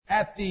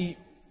at the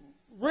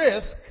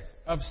risk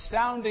of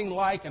sounding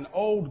like an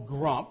old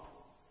grump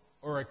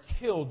or a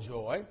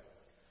killjoy,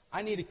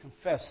 I need to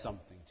confess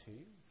something to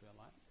you. Feel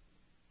like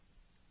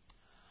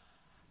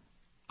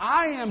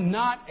I am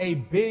not a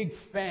big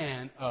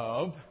fan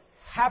of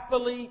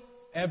happily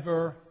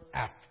ever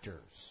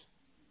afters.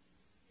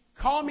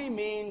 Call me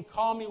mean,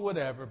 call me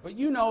whatever, but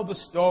you know the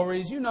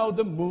stories, you know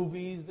the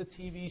movies, the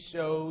TV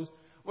shows,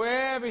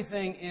 where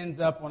everything ends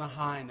up on a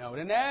high note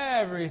and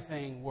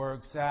everything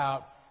works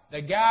out.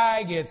 The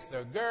guy gets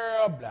the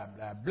girl, blah,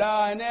 blah,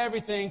 blah, and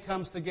everything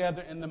comes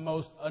together in the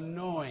most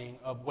annoying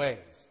of ways.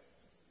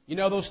 You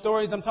know those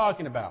stories I'm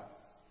talking about?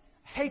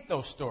 I hate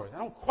those stories. I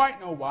don't quite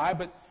know why,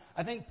 but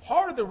I think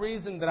part of the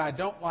reason that I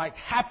don't like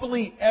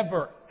happily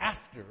ever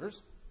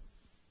afters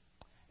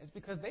is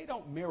because they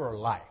don't mirror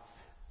life,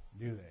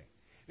 do they?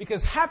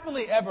 Because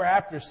happily ever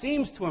after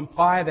seems to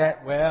imply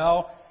that,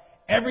 well,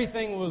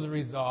 everything was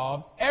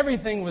resolved,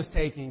 everything was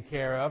taken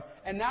care of,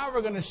 and now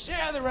we're going to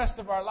share the rest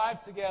of our life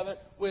together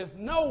with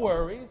no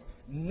worries,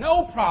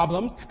 no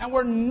problems, and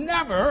we're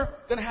never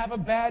going to have a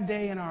bad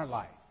day in our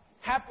life.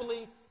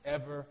 Happily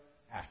ever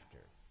after.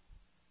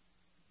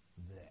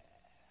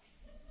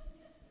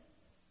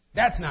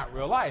 That's not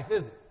real life,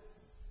 is it?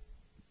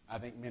 I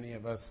think many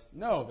of us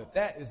know that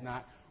that is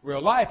not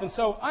real life. And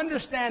so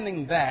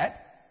understanding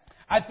that,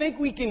 I think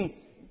we can,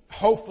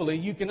 hopefully,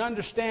 you can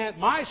understand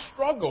my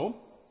struggle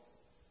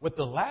with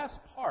the last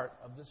part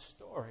of the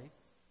story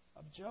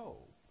of Job.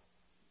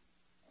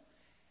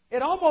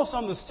 It almost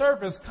on the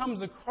surface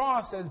comes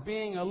across as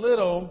being a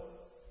little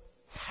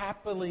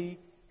happily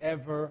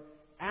ever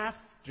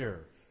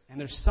after. And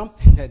there's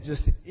something that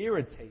just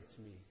irritates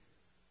me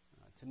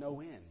to no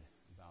end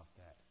about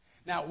that.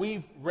 Now,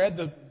 we've read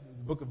the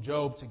book of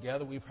Job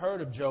together. We've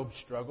heard of Job's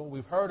struggle.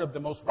 We've heard of the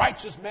most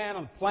righteous man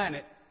on the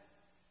planet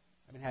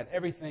having had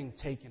everything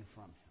taken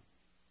from him.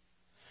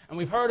 And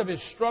we've heard of his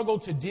struggle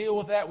to deal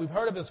with that. We've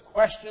heard of his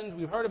questions.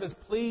 We've heard of his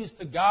pleas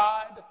to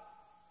God.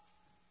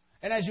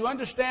 And as you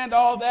understand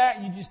all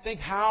that, you just think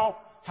how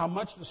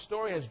much the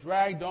story has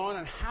dragged on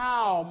and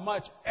how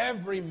much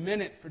every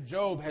minute for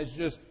Job has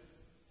just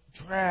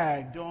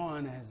dragged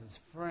on as his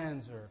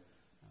friends are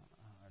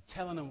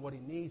telling him what he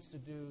needs to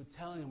do,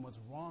 telling him what's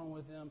wrong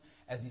with him,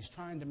 as he's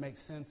trying to make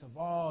sense of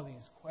all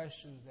these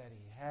questions that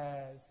he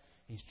has.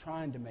 He's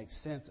trying to make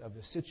sense of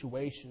the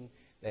situation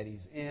that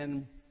he's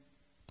in.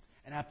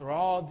 And after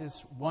all this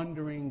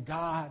wondering,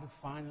 God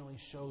finally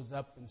shows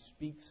up and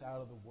speaks out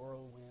of the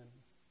whirlwind.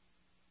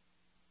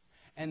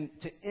 And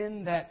to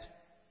end that,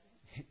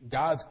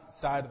 God's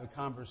side of the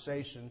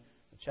conversation,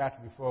 the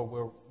chapter before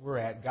where we're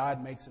at,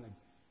 God makes an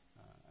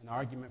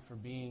argument for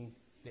being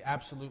the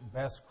absolute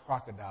best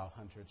crocodile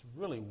hunter. It's a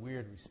really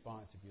weird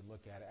response if you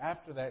look at it.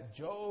 After that,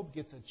 Job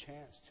gets a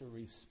chance to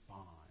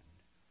respond,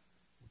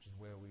 which is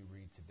where we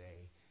read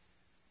today.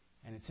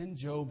 And it's in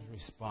Job's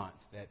response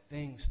that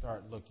things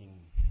start looking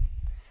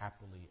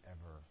happily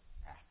ever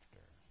after.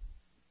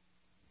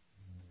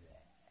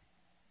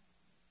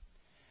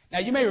 Now,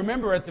 you may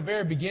remember at the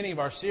very beginning of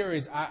our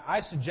series,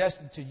 I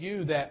suggested to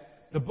you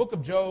that the book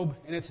of Job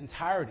in its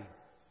entirety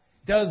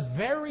does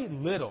very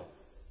little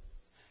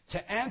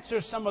to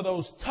answer some of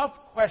those tough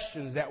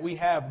questions that we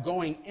have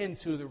going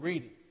into the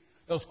reading.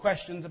 Those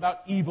questions about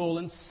evil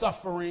and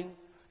suffering.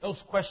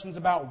 Those questions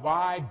about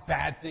why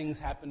bad things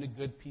happen to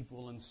good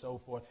people and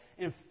so forth.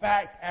 In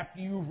fact, after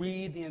you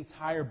read the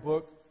entire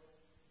book,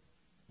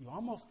 you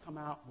almost come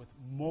out with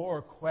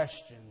more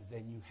questions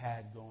than you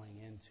had going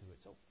into it.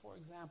 So, for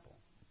example,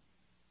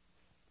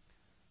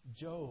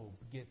 Job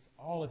gets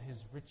all of his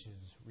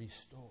riches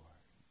restored.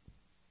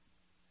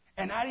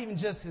 And not even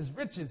just his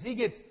riches, he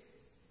gets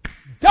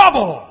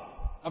double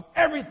of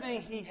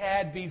everything he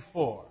had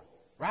before,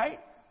 right?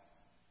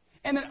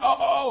 And then,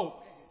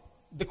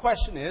 the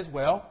question is,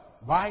 well,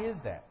 why is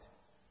that?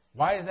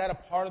 Why is that a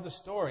part of the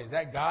story? Is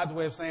that God's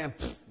way of saying,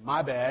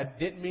 my bad,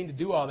 didn't mean to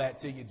do all that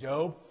to you,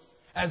 Job?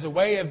 As a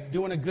way of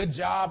doing a good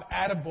job,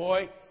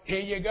 attaboy, here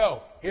you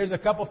go. Here's a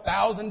couple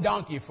thousand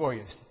donkey for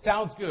you.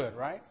 Sounds good,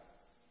 right?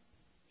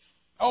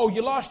 Oh,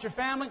 you lost your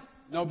family?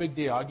 No big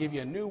deal. I'll give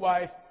you a new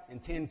wife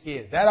and 10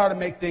 kids. That ought to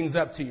make things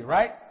up to you,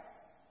 right?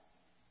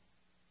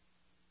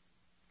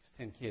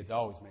 10 kids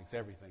always makes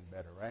everything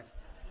better, right?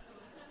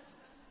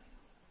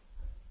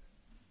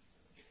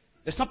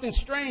 There's something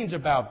strange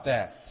about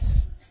that.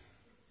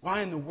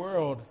 Why in the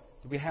world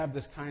do we have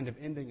this kind of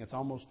ending that's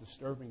almost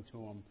disturbing to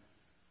them,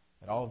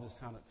 that all of this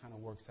kind of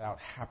works out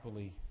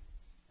happily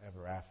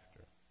ever after?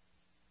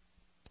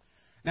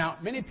 Now,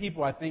 many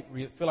people, I think,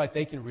 feel like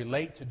they can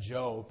relate to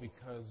Job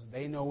because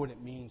they know what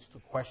it means to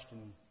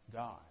question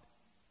God.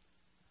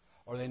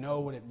 Or they know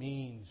what it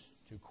means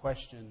to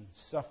question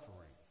suffering.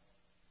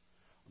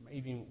 Or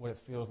even what it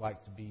feels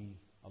like to be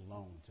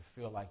alone, to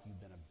feel like you've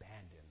been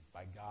abandoned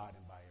by God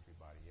and by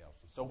everybody else.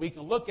 And so we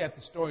can look at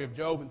the story of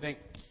Job and think,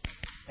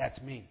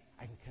 that's me.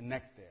 I can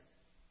connect there.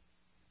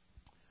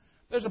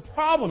 There's a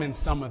problem in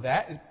some of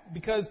that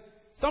because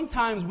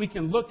sometimes we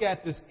can look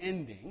at this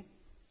ending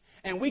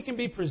and we can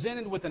be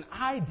presented with an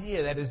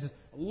idea that is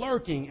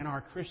lurking in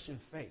our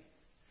Christian faith.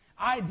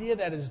 idea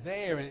that is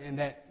there, and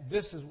that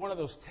this is one of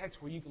those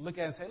texts where you can look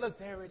at it and say, look,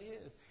 there it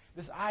is.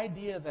 This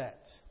idea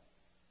that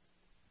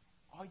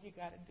all you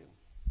got to do,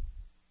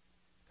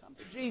 come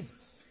to Jesus.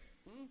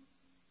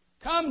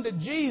 Come to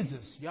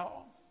Jesus,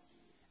 y'all.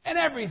 And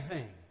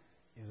everything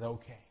is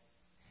okay.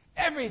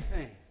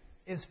 Everything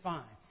is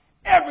fine.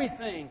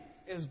 Everything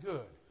is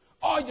good.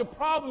 All your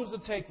problems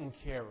are taken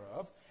care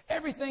of.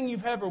 Everything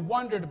you've ever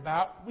wondered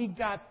about, we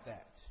got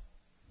that.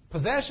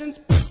 Possessions,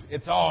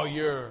 it's all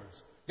yours.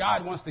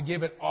 God wants to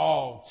give it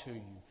all to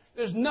you.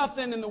 There's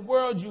nothing in the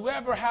world you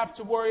ever have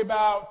to worry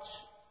about.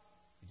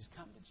 You just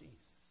come to Jesus.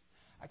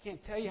 I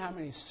can't tell you how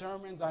many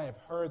sermons I have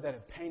heard that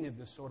have painted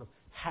this sort of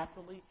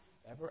happily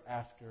ever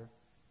after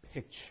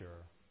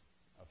picture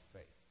of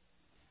faith.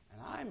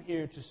 And I'm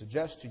here to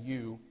suggest to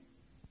you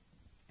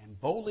and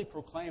boldly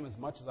proclaim as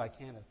much as I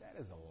can that that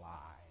is a lie.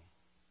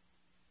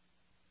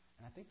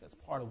 And I think that's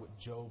part of what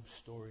Job's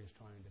story is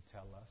trying to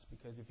tell us.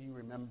 Because if you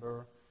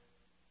remember,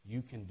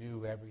 you can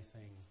do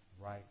everything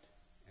right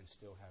and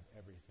still have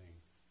everything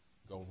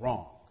go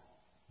wrong,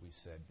 we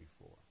said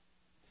before.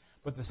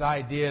 But this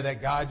idea that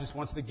God just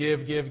wants to give,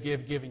 and give,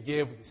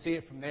 we can see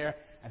it from there.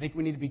 I think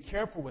we need to be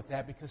careful with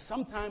that, because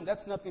sometimes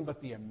that's nothing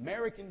but the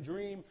American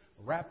dream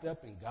wrapped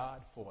up in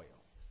God foil.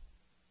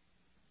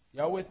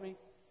 Y'all with me?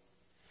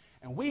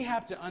 And we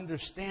have to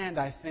understand,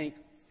 I think,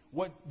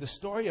 what the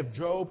story of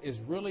Job is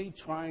really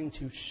trying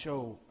to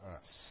show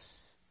us.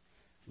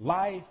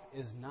 Life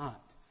is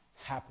not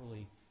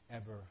happily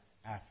ever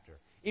after,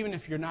 even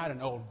if you're not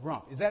an old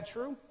grump. Is that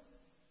true?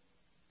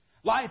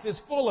 Life is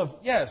full of,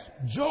 yes,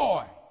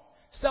 joy,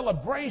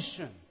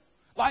 celebration.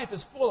 Life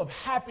is full of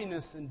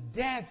happiness and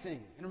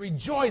dancing and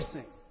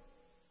rejoicing.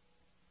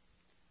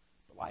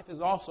 But life is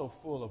also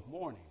full of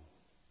mourning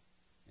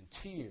and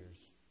tears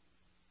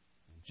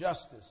and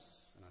justice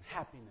and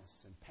unhappiness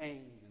and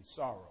pain and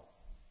sorrow.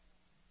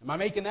 Am I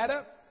making that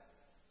up?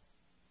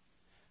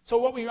 So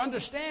what we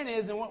understand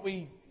is, and what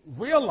we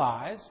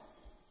realize,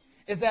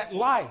 is that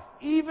life,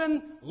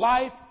 even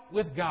life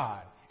with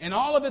God, in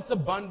all of its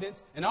abundance,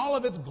 in all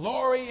of its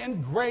glory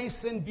and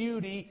grace and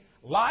beauty,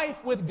 life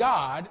with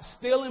God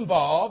still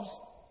involves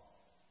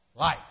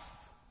life.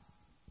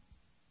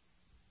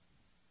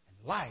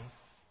 And life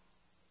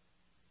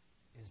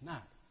is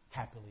not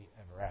happily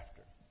ever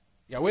after.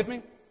 Y'all with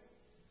me?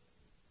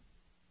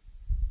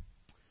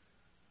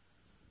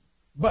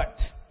 But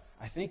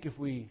I think if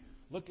we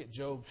look at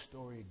Job's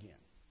story again,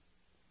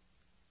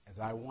 as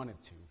I wanted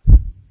to,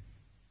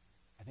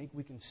 I think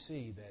we can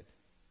see that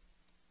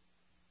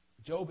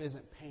Job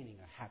isn't painting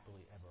a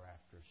happily ever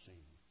after scene.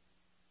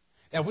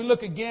 If we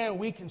look again,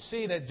 we can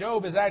see that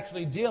Job is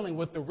actually dealing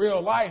with the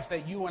real life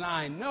that you and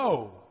I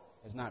know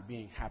as not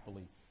being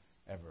happily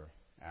ever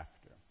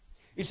after.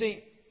 You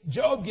see,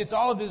 Job gets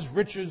all of his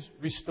riches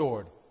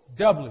restored,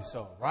 doubly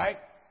so, right?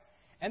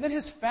 And then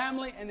his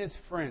family and his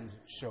friends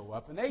show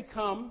up, and they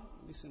come,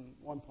 at least in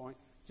one point,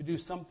 to do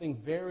something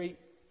very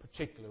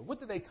particular. What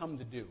do they come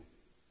to do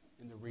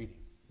in the reading?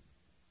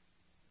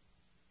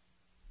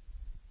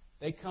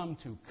 They come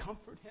to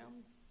comfort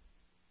him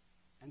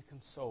and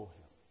console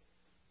him.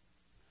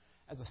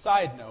 As a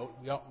side note,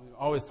 we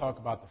always talk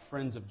about the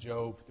friends of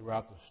Job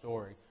throughout the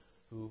story,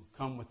 who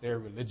come with their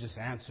religious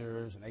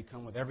answers, and they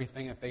come with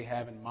everything that they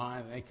have in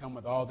mind, and they come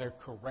with all their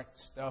correct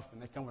stuff,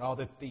 and they come with all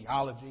their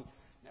theology.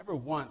 Never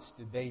once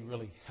did they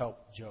really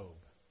help Job,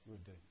 did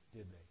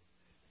they?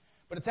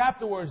 But it's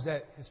afterwards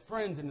that his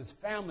friends and his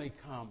family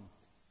come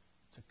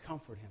to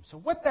comfort him. So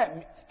what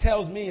that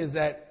tells me is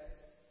that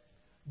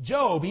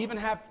Job, even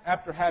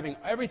after having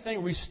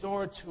everything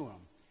restored to him,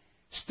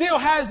 still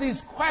has these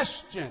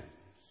questions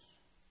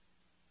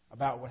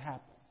about what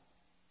happened.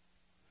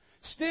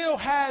 Still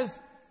has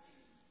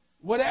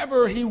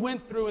whatever he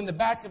went through in the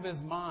back of his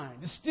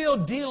mind. Is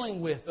still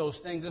dealing with those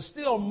things. Is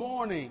still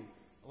mourning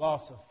the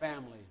loss of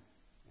family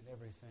and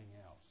everything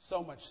else.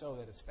 So much so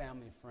that his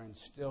family and friends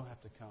still have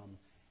to come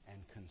and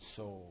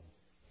console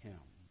him.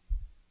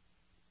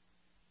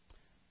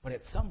 But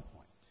at some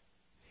point,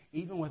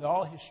 even with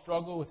all his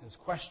struggle with his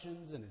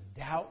questions and his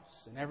doubts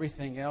and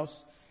everything else,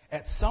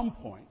 at some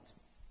point,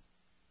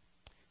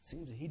 it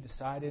seems that he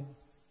decided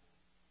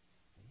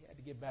that he had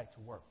to get back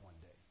to work one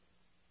day.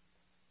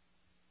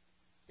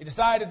 He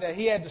decided that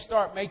he had to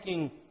start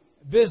making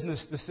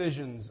business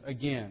decisions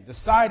again.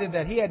 Decided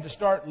that he had to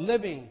start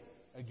living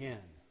again.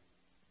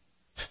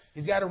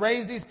 He's got to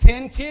raise these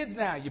 10 kids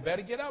now. You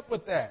better get up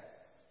with that.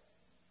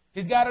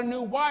 He's got a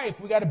new wife.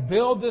 We've got to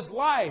build this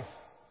life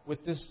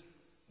with this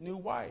new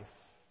wife.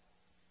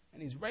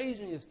 And he's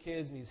raising his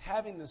kids, and he's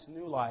having this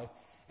new life.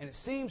 And it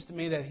seems to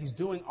me that he's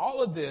doing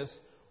all of this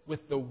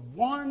with the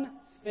one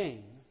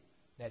thing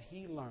that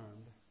he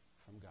learned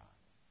from God.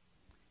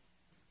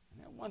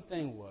 And that one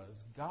thing was,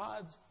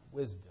 God's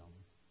wisdom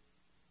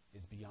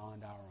is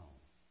beyond our own.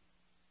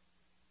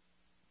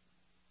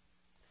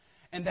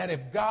 And that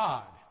if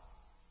God,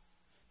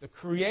 the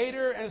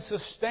creator and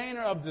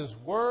sustainer of this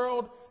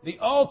world, the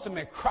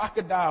ultimate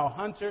crocodile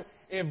hunter,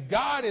 if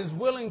God is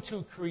willing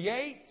to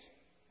create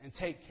and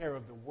take care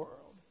of the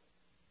world,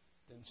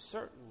 then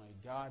certainly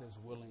God is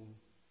willing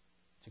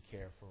to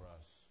care for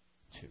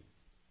us too.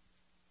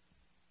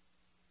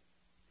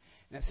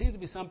 And that seems to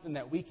be something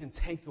that we can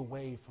take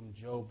away from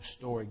Job's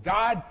story.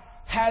 God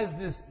has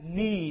this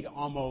need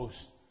almost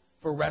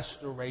for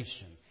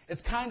restoration.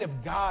 It's kind of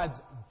God's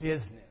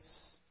business,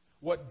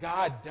 what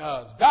God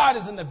does. God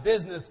is in the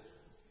business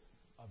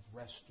of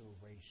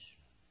restoration.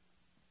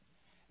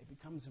 It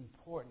becomes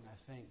important,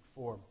 I think,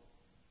 for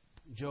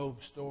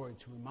Job's story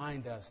to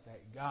remind us that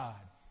God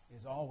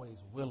is always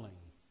willing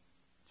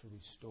to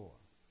restore.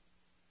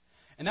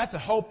 And that's a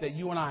hope that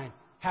you and I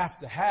have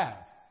to have.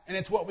 And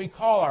it's what we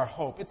call our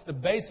hope. It's the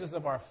basis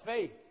of our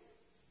faith.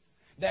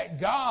 That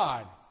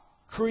God,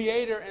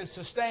 creator and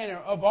sustainer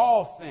of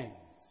all things,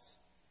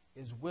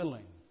 is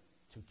willing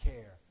to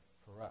care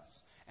for us.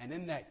 And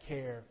in that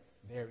care,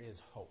 there is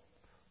hope.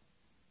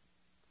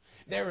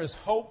 There is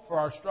hope for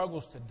our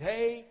struggles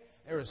today.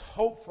 There is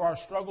hope for our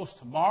struggles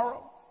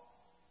tomorrow.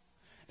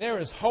 There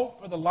is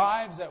hope for the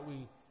lives that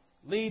we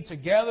lead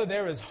together.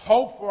 There is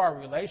hope for our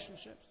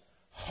relationships.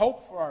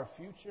 Hope for our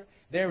future.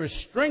 There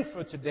is strength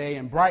for today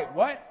and bright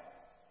what?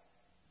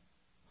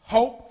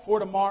 Hope for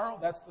tomorrow.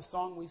 That's the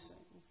song we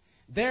sing.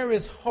 There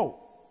is hope.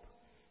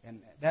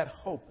 And that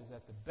hope is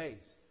at the base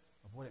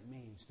of what it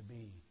means to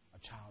be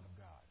a child of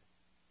God.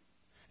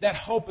 That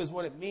hope is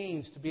what it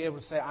means to be able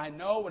to say, I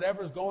know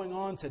whatever's going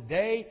on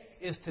today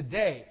is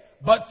today.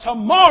 But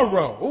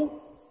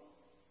tomorrow,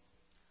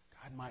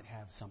 God might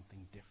have something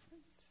different.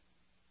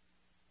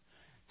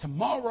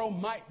 Tomorrow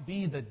might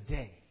be the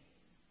day.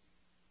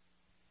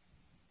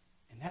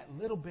 And that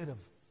little bit of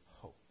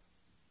hope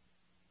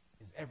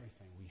is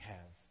everything we have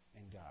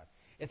in God.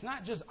 It's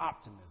not just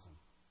optimism.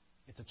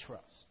 It's a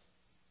trust.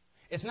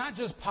 It's not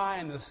just pie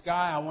in the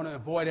sky. I want to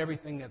avoid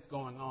everything that's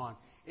going on.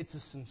 It's a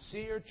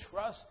sincere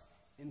trust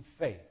and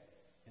faith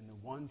in the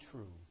one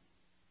true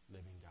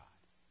living God.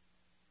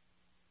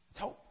 It's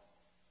hope.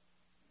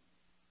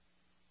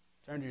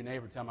 Turn to your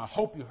neighbor and tell him, I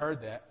hope you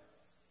heard that.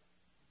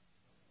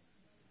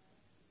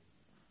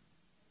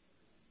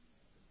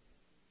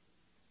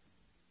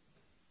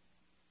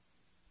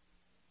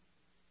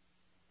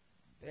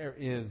 There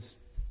is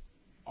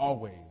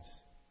always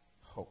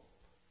hope.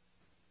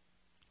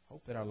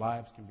 Hope that our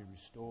lives can be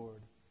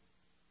restored.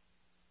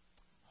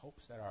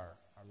 Hopes that our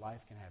life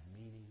can have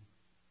meaning.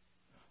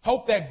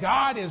 Hope that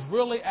God is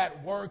really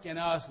at work in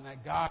us and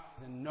that God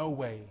is in no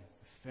way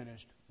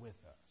finished with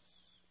us.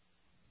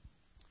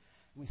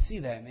 We see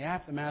that in the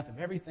aftermath of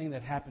everything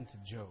that happened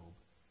to Job.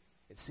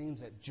 It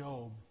seems that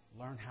Job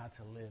learned how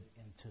to live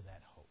into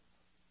that hope.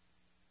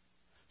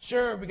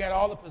 Sure, we got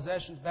all the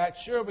possessions back.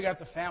 Sure, we got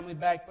the family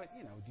back. But,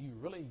 do you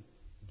really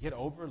get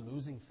over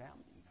losing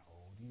family? No.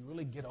 Do you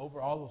really get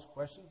over all those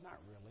questions? Not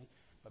really.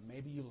 But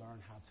maybe you learn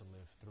how to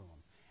live through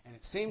them. And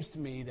it seems to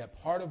me that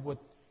part of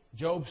what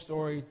Job's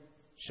story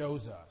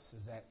shows us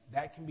is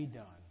that can be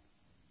done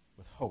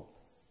with hope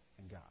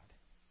in God.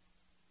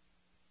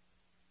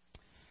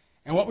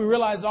 And what we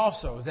realize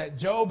also is that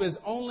Job is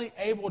only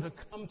able to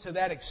come to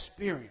that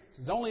experience,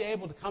 is only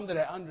able to come to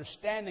that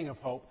understanding of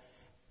hope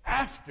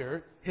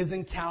after his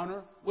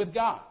encounter with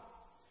God.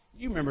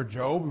 You remember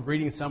Job,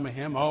 reading some of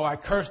him. Oh, I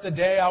cursed the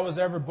day I was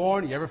ever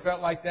born. You ever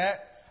felt like that?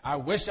 I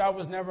wish I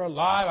was never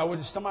alive.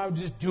 Somebody would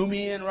just do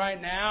me in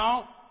right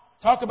now.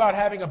 Talk about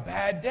having a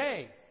bad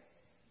day.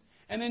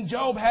 And then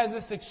Job has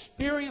this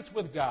experience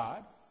with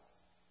God.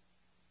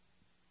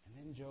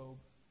 And then Job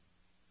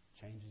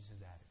changes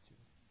his attitude.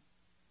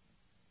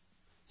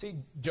 See,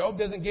 Job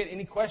doesn't get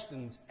any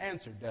questions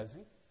answered, does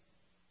he?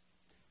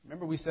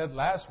 Remember we said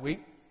last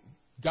week,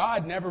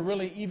 God never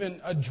really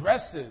even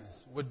addresses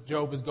what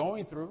Job is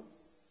going through.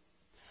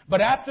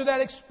 But after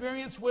that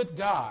experience with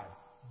God,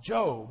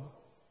 Job,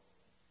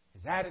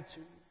 his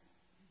attitude,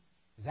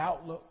 his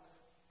outlook,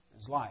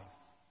 his life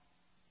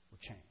were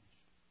changed.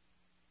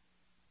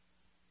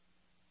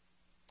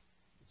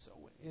 And so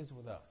it is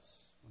with us.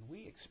 When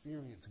we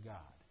experience God,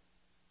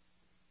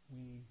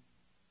 we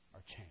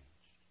are changed.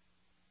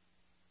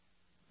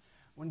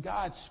 When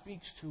God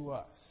speaks to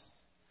us,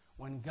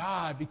 when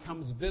God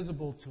becomes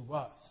visible to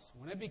us,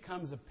 when it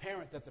becomes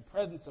apparent that the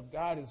presence of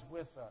God is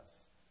with us,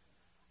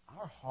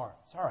 our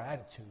hearts, our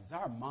attitudes,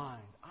 our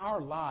mind, our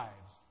lives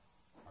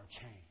are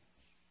changed.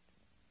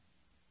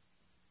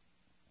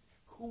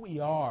 Who we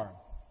are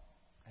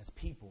as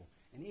people,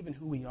 and even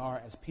who we are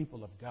as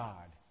people of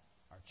God,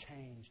 are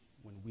changed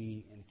when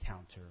we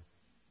encounter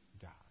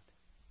God.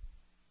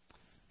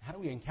 How do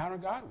we encounter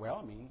God?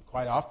 Well,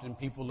 quite often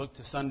people look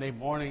to Sunday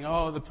morning,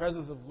 the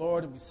presence of the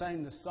Lord, and we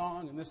sing this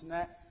song and this and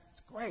that.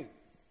 It's great.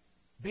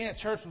 Being at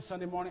church on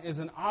Sunday morning is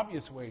an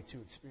obvious way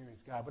to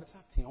experience God, but it's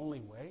not the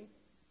only way.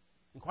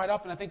 And quite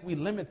often I think we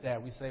limit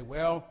that. We say,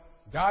 well,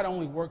 God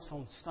only works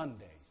on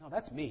Sundays. No,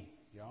 that's me,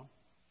 y'all.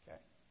 Okay.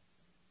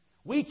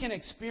 We can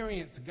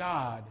experience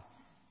God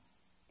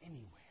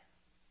anywhere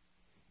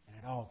and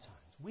at all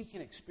times. We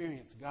can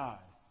experience God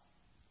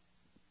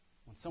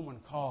when someone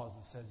calls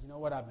and says, you know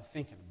what, I've been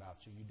thinking about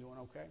you. You doing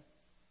okay?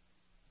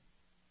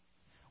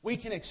 We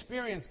can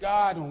experience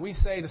God when we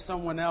say to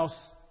someone else,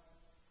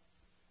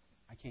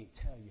 I can't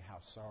tell you how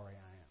sorry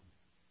I am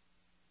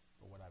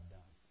for what I've done.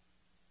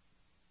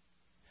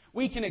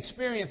 We can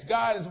experience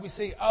God as we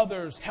see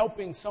others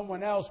helping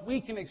someone else.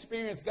 We can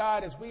experience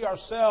God as we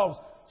ourselves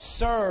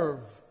serve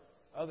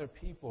other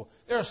people.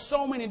 There are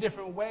so many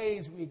different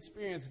ways we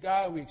experience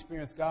God. We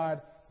experience God in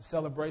the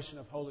celebration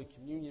of Holy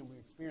Communion. We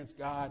experience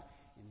God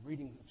in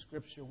reading of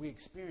Scripture. We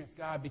experience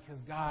God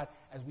because God,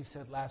 as we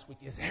said last week,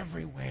 is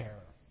everywhere.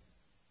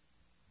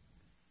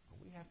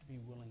 But we have to be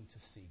willing to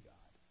see God.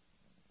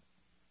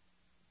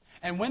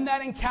 And when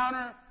that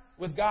encounter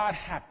with God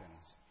happens,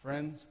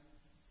 friends,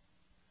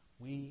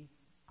 we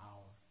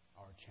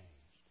are changed.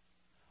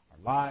 Our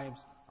lives,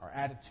 our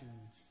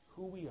attitudes,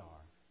 who we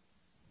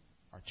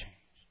are changed.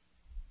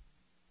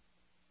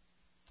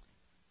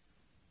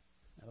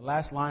 Now, the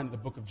last line of the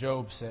book of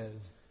Job says,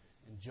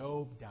 "And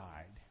Job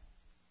died,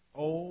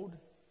 old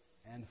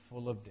and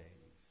full of days."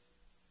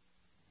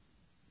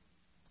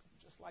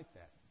 Just like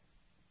that.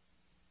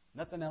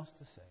 Nothing else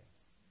to say.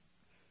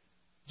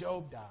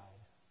 Job died,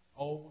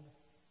 old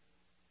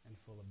and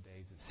full of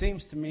days. It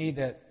seems to me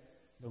that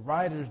the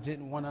writers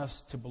didn't want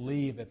us to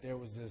believe that there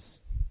was this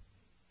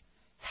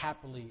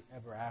happily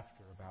ever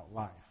after about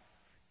life.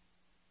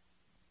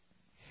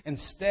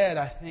 Instead,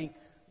 I think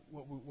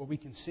what we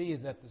can see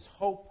is that this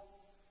hope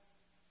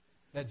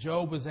that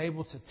Job was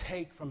able to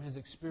take from his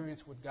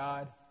experience with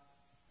God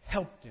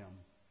helped him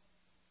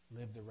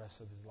live the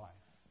rest of his life.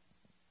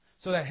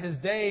 So that his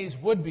days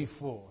would be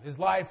full. His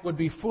life would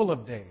be full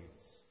of days.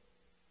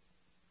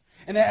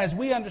 And as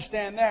we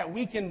understand that,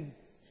 we can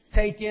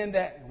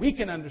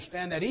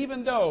understand that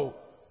even though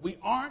we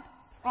aren't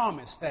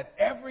promised that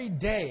every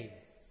day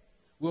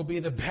will be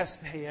the best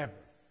day ever.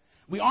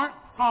 We aren't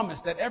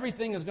promised that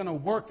everything is going to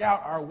work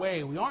out our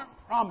way. We aren't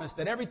promised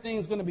that everything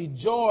is going to be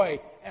joy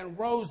and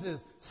roses,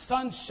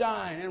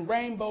 sunshine and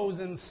rainbows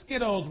and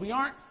Skittles. We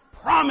aren't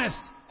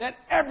promised that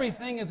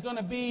everything is going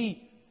to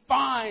be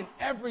fine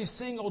every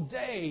single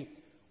day.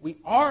 We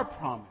are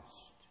promised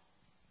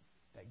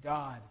that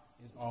God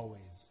is always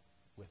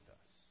with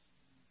us.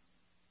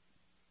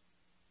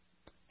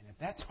 And if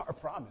that's our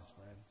promise,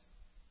 friends,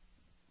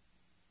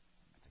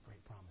 that's a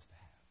great promise to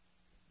have.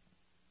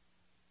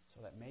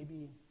 So that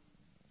maybe,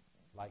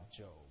 like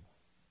Job,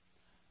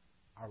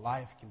 our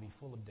life can be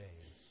full of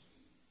days,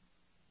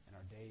 and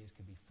our days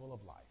can be full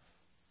of life.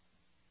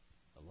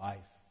 The life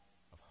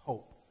of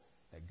hope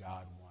that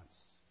God wants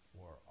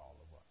for all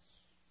of us.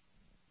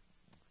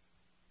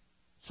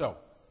 So,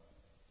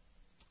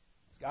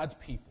 as God's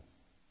people,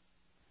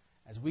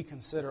 as we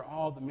consider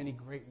all the many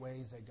great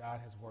ways that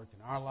God has worked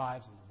in our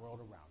lives and the world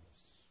around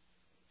us,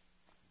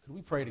 could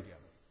we pray together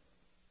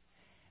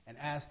and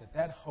ask that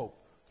that hope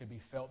could be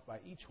felt by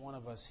each one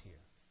of us here?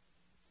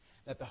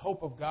 That the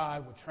hope of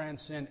God would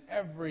transcend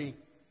every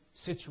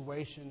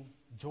situation,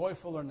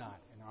 joyful or not,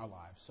 in our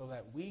lives, so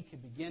that we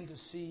could begin to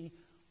see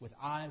with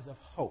eyes of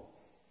hope,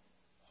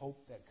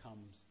 hope that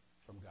comes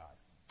from God.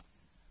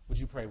 Would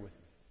you pray with me?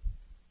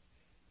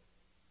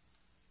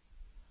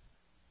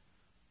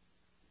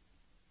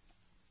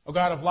 O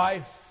God of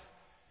life,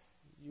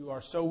 you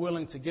are so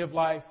willing to give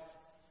life,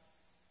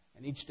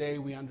 and each day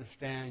we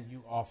understand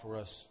you offer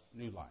us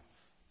new life.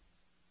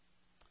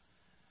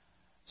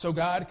 So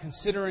God,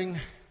 considering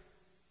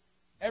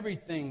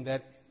everything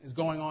that is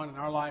going on in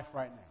our life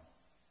right now,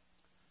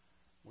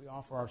 we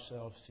offer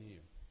ourselves to you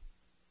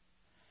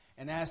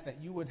and ask that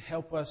you would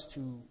help us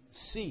to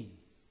see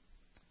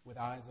with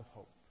eyes of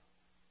hope,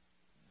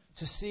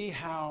 to see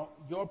how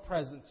your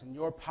presence and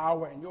your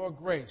power and your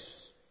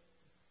grace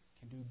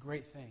can do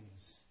great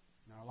things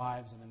in our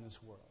lives and in this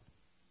world.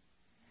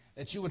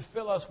 That you would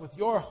fill us with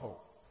your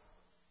hope,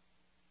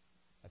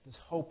 that this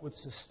hope would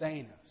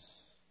sustain us,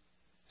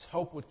 this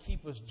hope would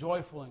keep us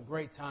joyful in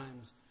great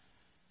times,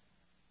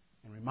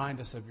 and remind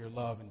us of your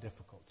love in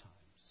difficult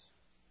times.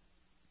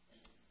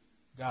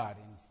 God,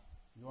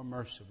 in your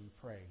mercy we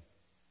pray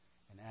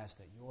and ask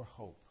that your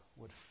hope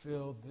would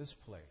fill this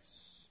place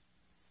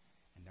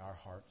and our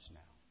hearts now.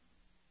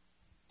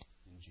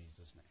 In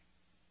Jesus' name.